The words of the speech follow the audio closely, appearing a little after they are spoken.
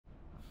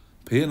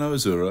P&O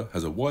Azura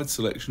has a wide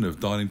selection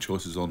of dining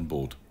choices on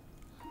board,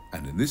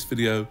 and in this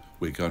video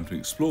we're going to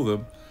explore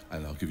them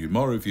and I'll give you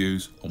my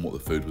reviews on what the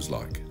food was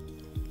like.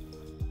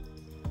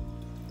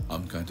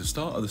 I'm going to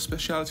start at the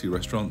specialty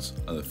restaurants,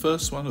 and the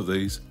first one of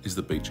these is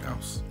the Beach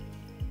House.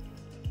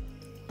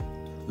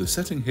 The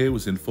setting here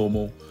was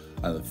informal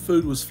and the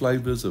food was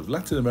flavours of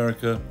Latin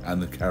America and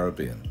the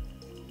Caribbean.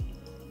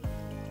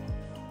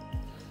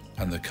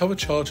 And the cover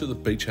charge at the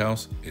Beach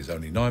House is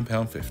only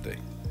 £9.50.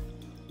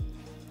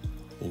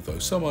 Although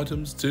some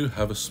items do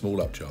have a small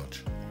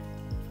upcharge.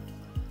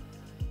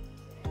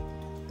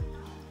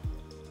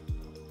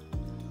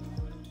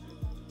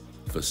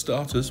 For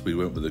starters, we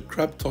went with the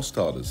crab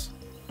tostadas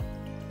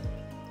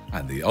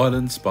and the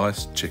island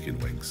spiced chicken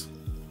wings.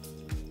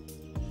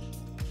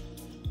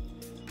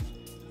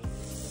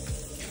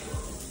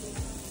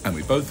 And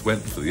we both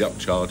went for the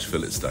upcharge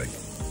fillet steak.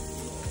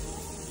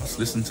 Let's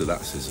listen to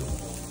that sizzle.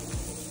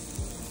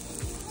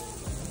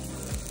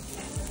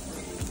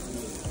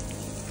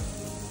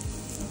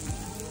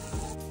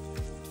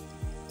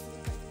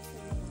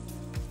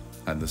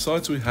 And the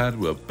sides we had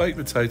were baked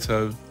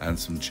potato and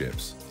some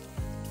chips.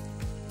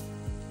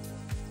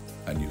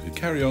 And you could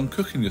carry on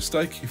cooking your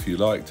steak if you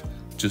liked,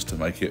 just to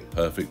make it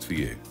perfect for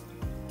you.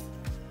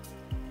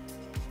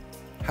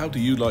 How do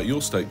you like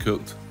your steak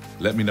cooked?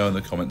 Let me know in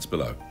the comments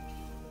below.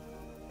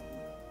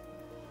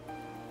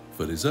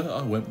 For dessert,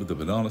 I went with the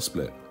banana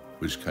split,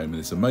 which came in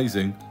this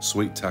amazing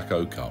sweet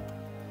taco cup.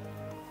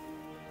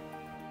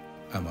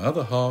 And my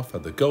other half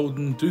had the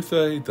golden dulce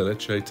de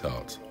leche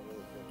tart.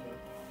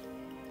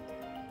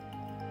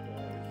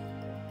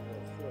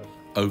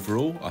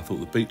 Overall, I thought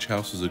the Beach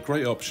House was a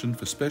great option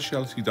for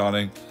specialty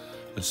dining,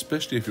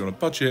 especially if you're on a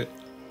budget,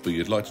 but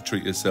you'd like to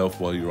treat yourself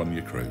while you're on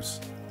your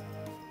cruise.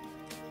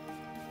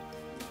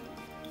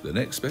 The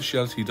next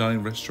specialty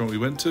dining restaurant we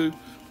went to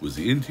was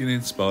the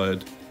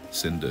Indian-inspired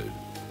Sindhu.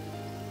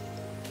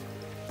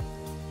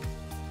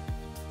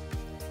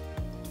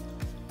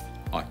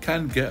 I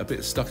can get a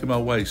bit stuck in my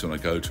ways when I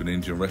go to an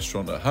Indian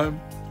restaurant at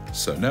home,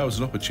 so now is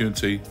an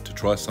opportunity to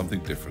try something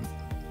different.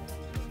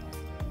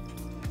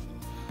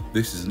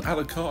 This is an a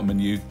la carte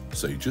menu,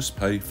 so you just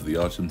pay for the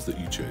items that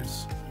you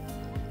choose.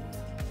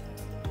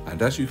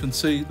 And as you can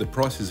see, the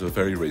prices are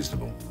very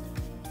reasonable.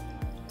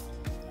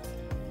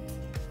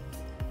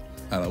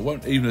 And I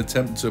won't even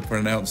attempt to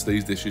pronounce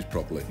these dishes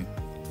properly.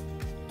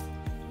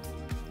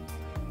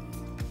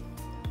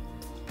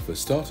 For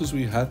starters,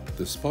 we had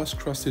the spice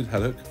crusted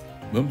haddock,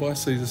 Mumbai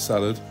Caesar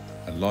salad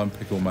and lime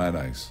pickle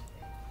mayonnaise.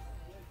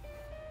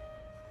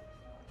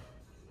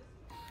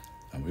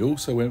 And we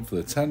also went for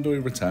the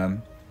tandoori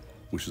rattan,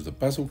 which is the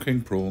basil king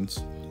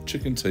prawns,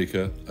 chicken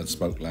tikka and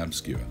smoked lamb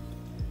skewer.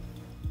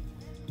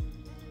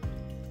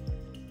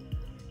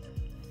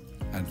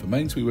 And for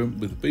mains we went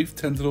with the beef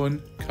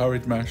tenderloin,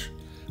 curried mash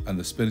and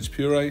the spinach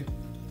puree.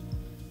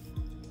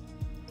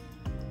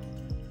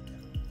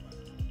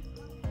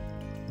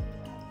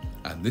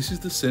 And this is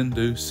the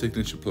Sindhu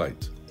signature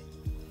plate,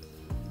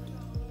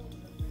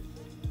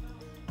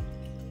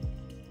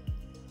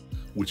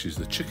 which is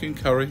the chicken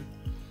curry,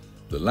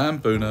 the lamb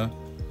boona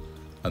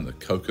and the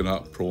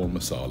coconut prawn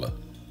masala.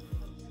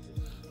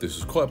 This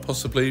was quite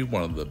possibly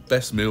one of the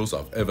best meals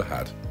I've ever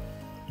had.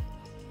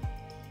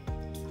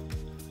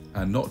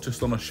 And not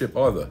just on a ship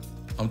either.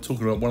 I'm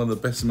talking about one of the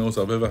best meals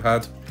I've ever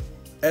had,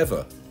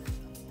 ever.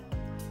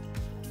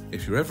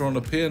 If you're ever on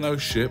a P&O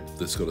ship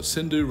that's got a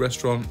Sindhu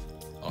restaurant,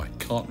 I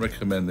can't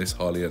recommend this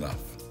highly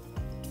enough.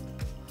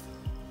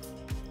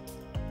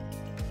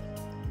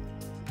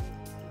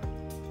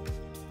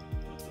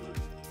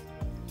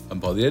 And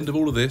by the end of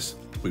all of this,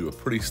 we were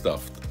pretty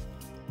stuffed.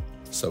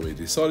 So we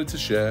decided to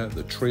share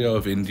the trio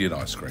of Indian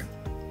ice cream.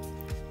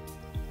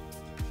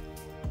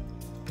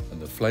 And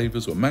the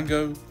flavours were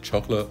mango,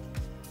 chocolate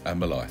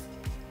and malai.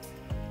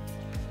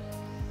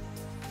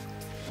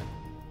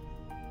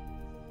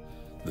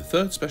 The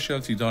third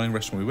specialty dining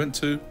restaurant we went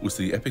to was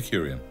the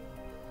Epicurean.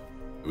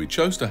 We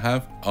chose to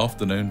have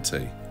afternoon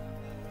tea.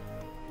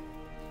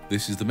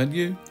 This is the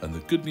menu, and the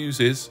good news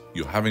is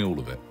you're having all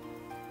of it.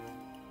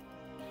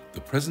 The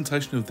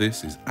presentation of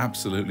this is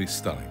absolutely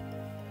stunning.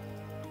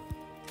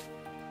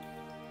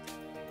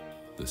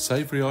 The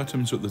savoury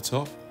items are at the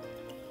top,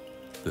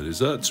 the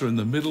desserts are in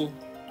the middle,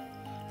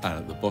 and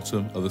at the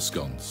bottom are the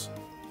scones.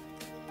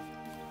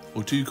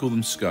 Or do you call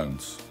them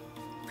scones?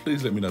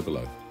 Please let me know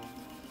below.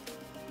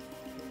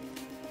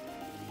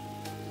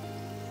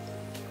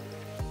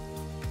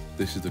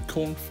 This is the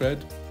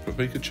corn-fed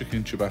paprika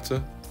chicken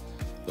ciabatta,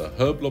 the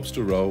herb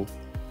lobster roll,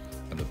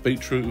 and the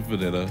beetroot and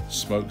vanilla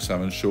smoked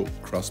salmon short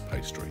crust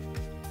pastry.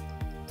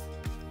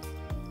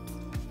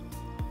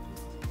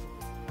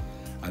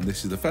 And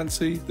this is the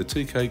fancy, the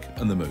tea cake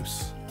and the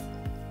mousse.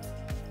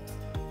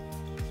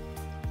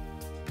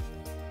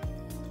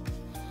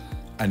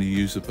 And you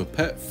use a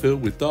pipette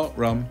filled with dark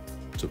rum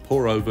to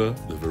pour over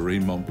the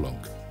Verine Mont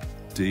Blanc.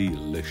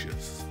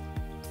 Delicious.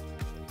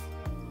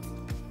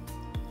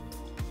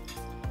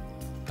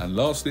 And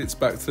lastly, it's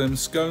back to them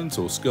scones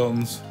or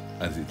scones,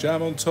 and is it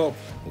jam on top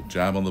or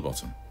jam on the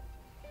bottom?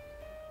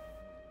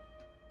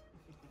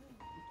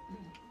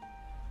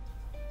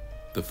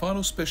 The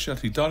final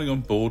specialty dining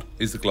on board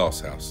is the Glass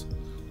House,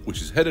 which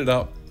is headed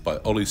up by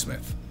Ollie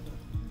Smith.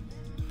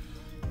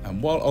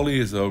 And while Ollie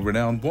is a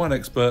renowned wine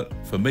expert,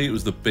 for me it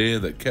was the beer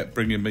that kept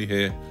bringing me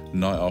here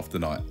night after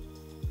night.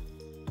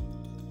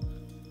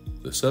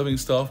 The serving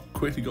staff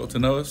quickly got to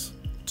know us.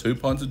 2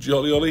 pints of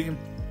Jolly Ollie?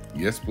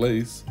 Yes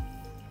please.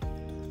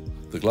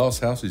 The Glass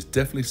House is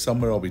definitely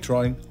somewhere I'll be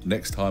trying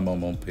next time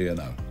I'm on P&O.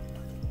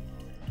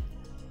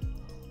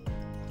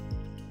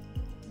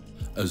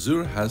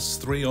 Azura has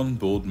 3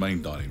 on-board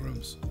main dining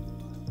rooms,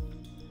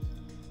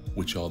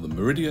 which are the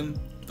Meridian,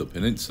 the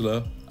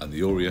Peninsula and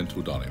the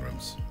Oriental dining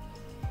rooms.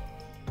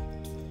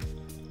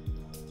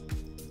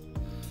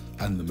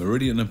 And the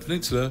Meridian and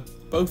Peninsula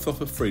both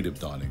offer freedom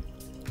dining,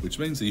 which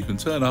means that you can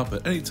turn up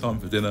at any time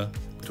for dinner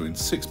between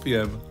 6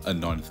 PM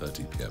and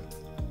 9:30 PM.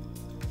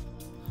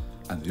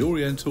 And the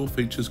Oriental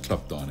features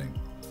club dining.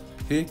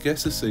 Here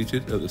guests are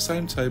seated at the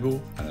same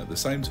table and at the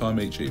same time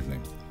each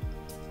evening.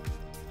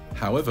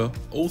 However,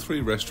 all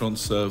 3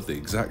 restaurants serve the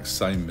exact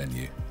same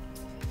menu.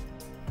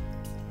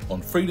 On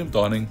Freedom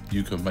Dining,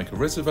 you can make a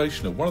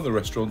reservation at one of the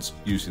restaurants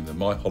using the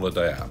My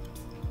Holiday app,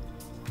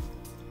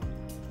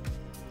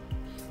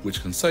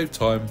 which can save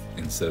time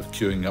instead of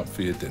queuing up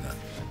for your dinner.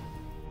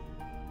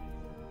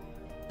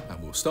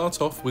 And we'll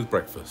start off with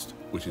breakfast,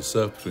 which is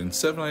served between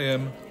 7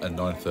 AM and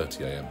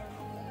 9:30 AM.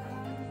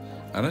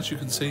 And as you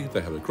can see,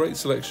 they have a great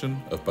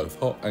selection of both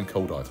hot and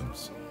cold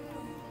items.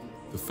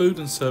 The food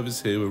and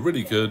service here were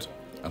really good,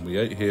 and we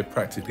ate here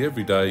practically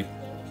every day,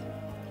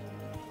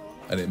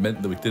 and it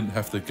meant that we didn't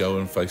have to go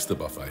and face the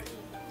buffet.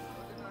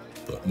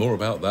 But more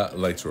about that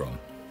later on.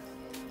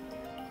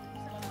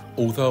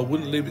 Although I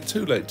wouldn't leave it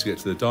too late to get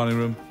to the dining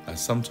room,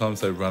 as sometimes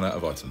they run out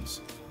of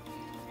items.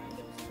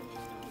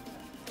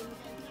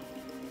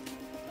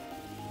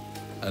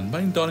 And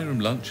main dining room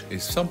lunch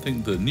is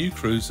something that new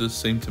cruisers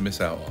seem to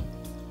miss out on.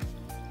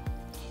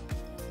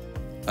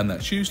 And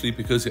that's usually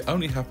because it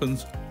only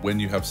happens when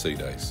you have sea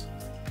days.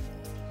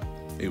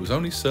 It was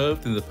only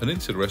served in the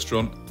Peninsula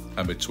restaurant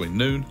and between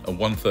noon and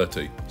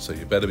 1:30, so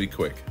you better be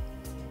quick.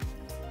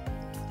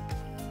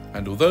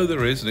 And although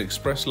there is an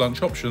express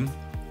lunch option,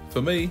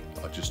 for me,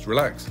 I just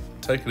relax,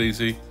 take it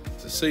easy,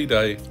 it's a sea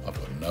day, I've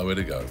got nowhere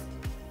to go.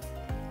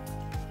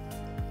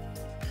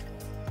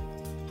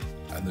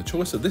 And the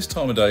choice at this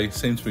time of day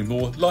seems to be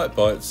more light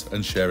bites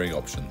and sharing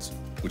options,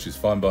 which is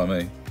fine by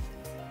me.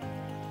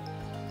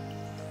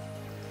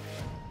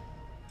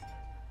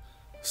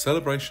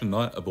 Celebration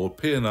night aboard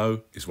P&O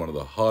is one of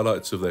the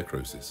highlights of their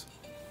cruises,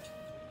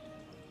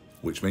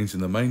 which means in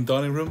the main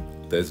dining room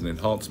there's an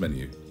enhanced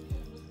menu.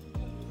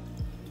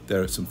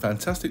 There are some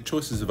fantastic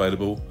choices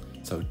available,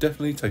 so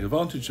definitely take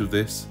advantage of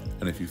this,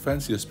 and if you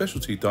fancy a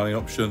specialty dining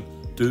option,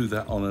 do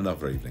that on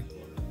another evening.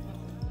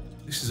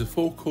 This is a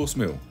 4-course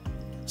meal,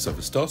 so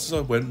for starters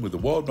I went with the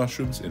wild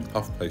mushrooms in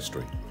puff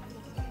pastry.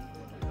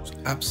 It was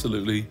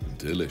absolutely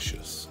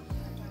delicious.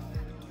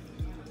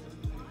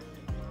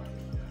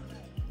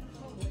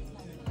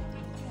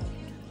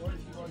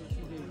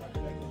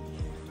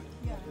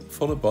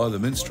 Followed by the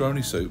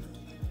minestrone soup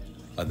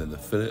and then the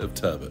fillet of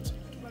turbot.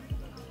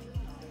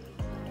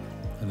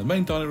 And the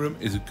main dining room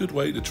is a good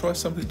way to try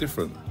something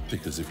different,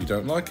 because if you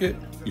don't like it,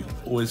 you can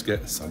always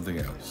get something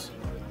else.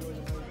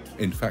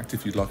 In fact,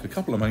 if you'd like a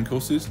couple of main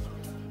courses,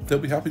 they'll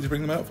be happy to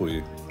bring them out for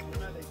you.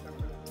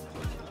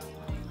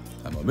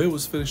 And my meal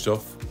was finished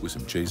off with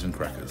some cheese and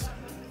crackers.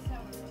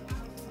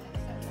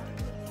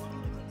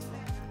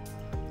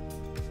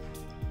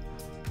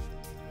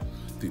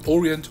 The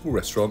Oriental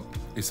restaurant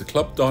is the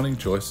club dining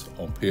choice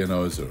on P&O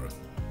Azura,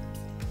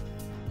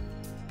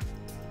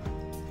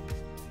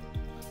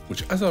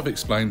 which, as I've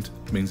explained,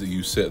 means that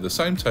you sit at the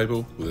same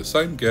table with the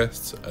same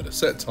guests at a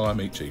set time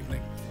each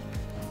evening.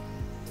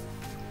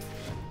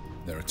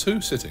 There are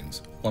 2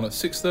 sittings, one at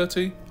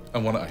 6:30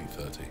 and one at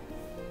 8:30.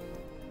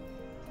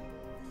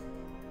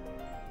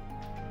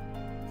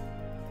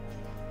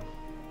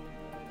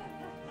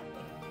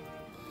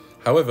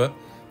 However,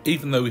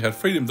 even though we had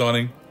freedom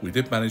dining, we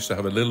did manage to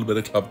have a little bit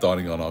of club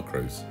dining on our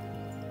cruise.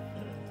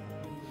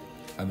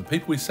 And the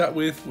people we sat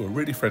with were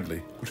really friendly,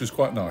 which was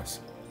quite nice.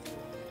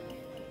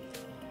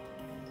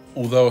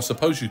 Although I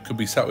suppose you could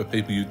be sat with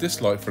people you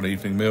dislike for an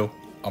evening meal,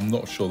 I'm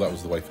not sure that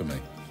was the way for me.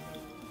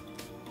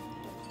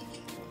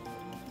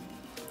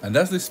 And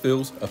as this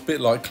feels a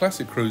bit like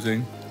classic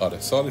cruising, I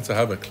decided to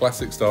have a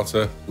classic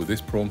starter with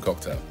this prawn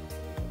cocktail,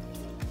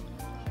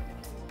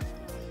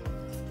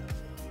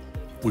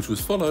 which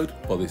was followed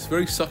by this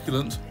very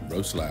succulent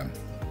roast lamb.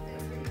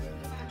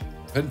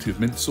 Plenty of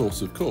mint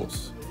sauce, of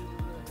course.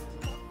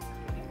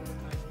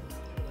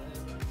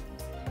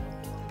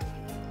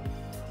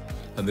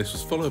 And this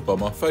was followed by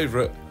my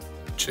favourite,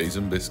 cheese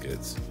and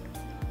biscuits.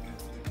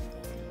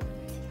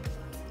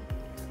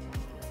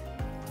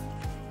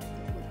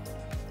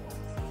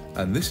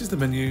 And this is the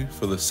menu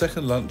for the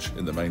second lunch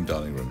in the main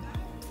dining room.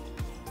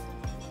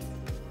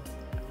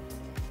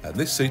 And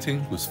this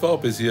seating was far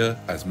busier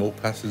as more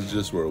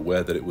passengers were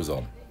aware that it was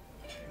on.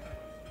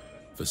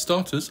 For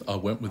starters, I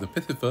went with a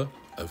pithifer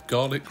of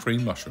garlic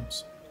cream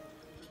mushrooms.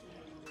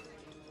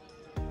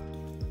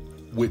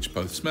 which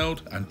both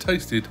smelled and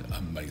tasted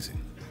amazing.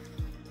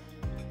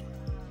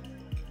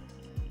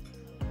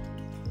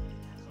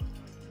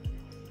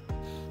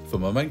 For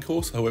my main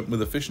course, I went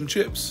with the fish and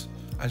chips.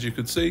 As you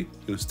could see,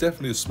 it was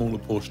definitely a smaller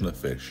portion of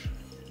fish.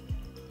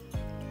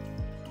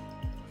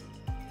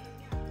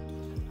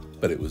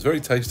 But it was very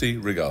tasty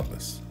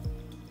regardless.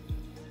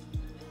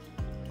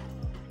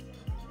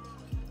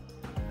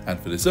 And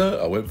for dessert,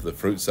 I went for the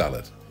fruit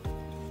salad.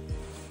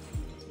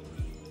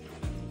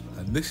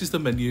 And this is the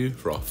menu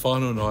for our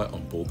final night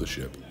on board the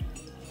ship.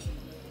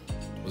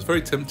 I was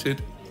very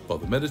tempted by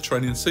the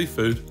Mediterranean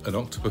seafood and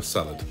octopus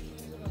salad.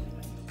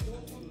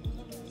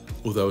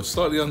 Although I was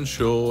slightly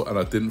unsure and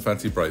I didn't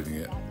fancy braving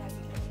it.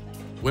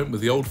 Went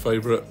with the old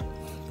favourite,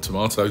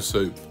 tomato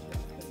soup.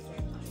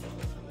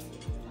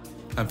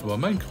 And for my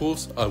main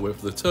course, I went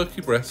for the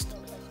turkey breast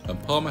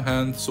and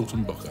parmesan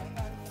saltimbocca.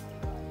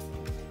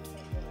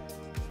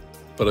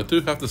 But I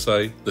do have to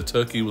say, the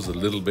turkey was a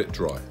little bit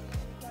dry.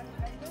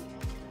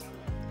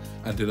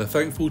 And in a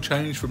thankful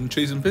change from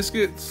cheese and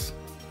biscuits,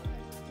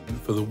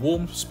 for the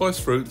warm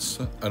spiced fruits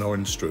and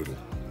orange strudel,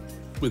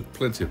 with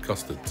plenty of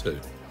custard too.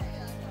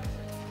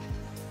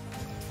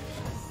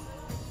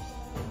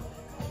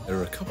 There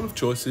are a couple of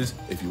choices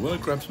if you want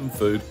to grab some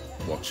food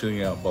while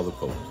chilling out by the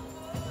pool.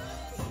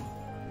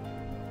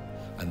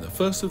 And the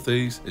first of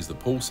these is the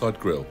poolside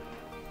grill.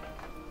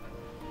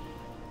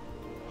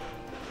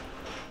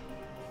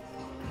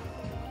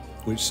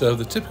 Which serve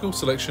the typical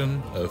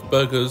selection of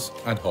burgers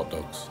and hot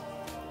dogs.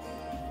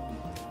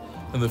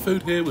 And the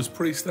food here was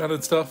pretty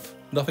standard stuff,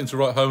 nothing to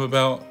write home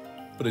about,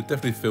 but it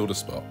definitely filled a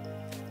spot.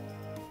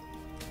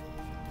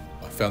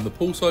 I found the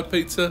poolside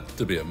pizza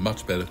to be a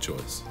much better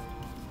choice.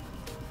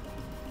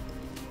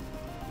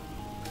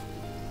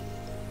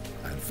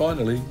 And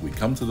finally, we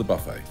come to the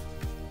buffet,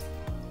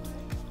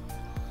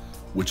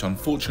 which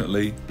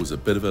unfortunately was a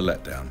bit of a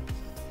letdown.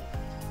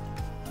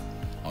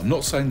 I'm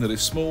not saying that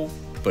it's small,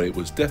 but it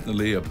was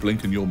definitely a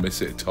blink and you'll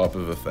miss it type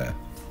of affair.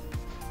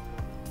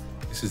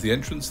 This is the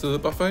entrance to the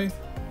buffet.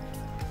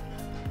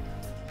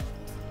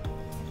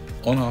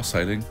 On our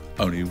sailing,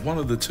 only one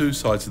of the two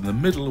sides in the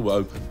middle were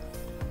open.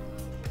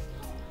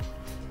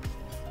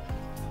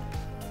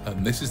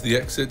 And this is the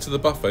exit to the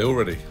buffet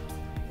already.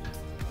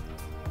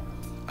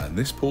 And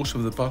this portion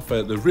of the buffet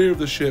at the rear of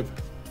the ship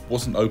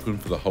wasn't open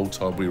for the whole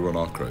time we were on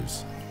our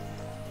cruise.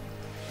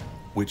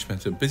 Which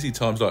meant at busy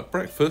times like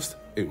breakfast,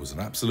 it was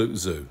an absolute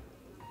zoo.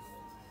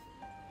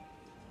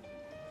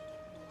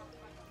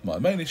 My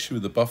main issue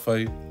with the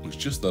buffet was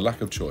just the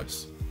lack of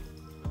choice,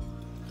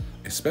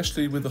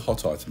 especially with the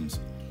hot items.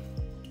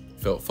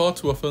 Felt far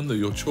too often that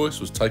your choice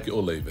was take it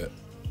or leave it.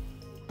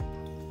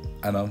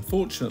 And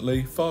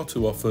unfortunately, far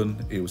too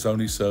often it was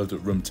only served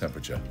at room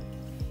temperature.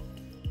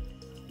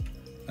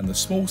 And the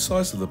small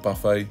size of the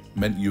buffet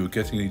meant you were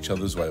getting in each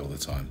other's way all the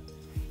time.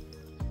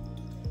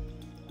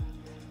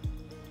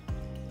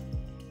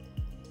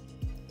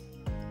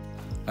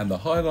 And the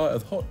highlight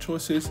of hot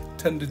choices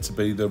tended to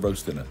be the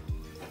roast dinner.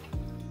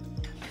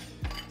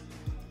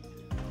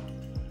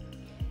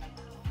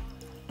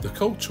 The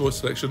cold choice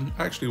selection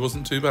actually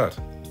wasn't too bad.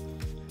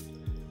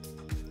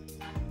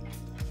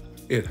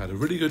 It had a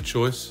really good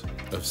choice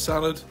of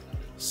salad,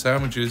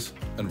 sandwiches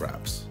and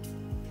wraps.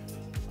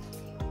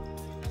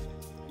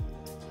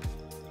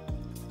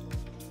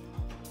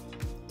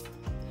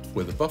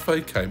 Where the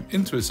buffet came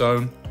into its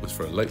own was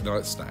for a late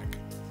night snack.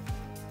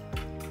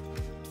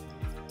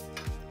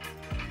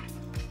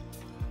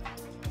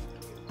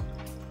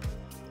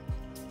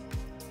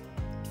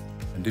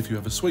 And if you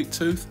have a sweet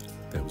tooth,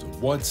 there was a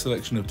wide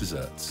selection of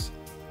desserts.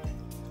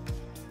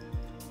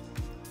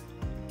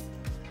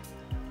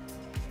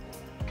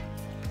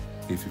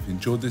 If you've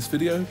enjoyed this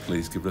video,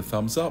 please give it a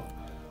thumbs up,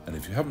 and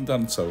if you haven't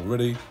done so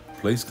already,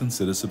 please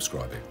consider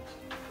subscribing.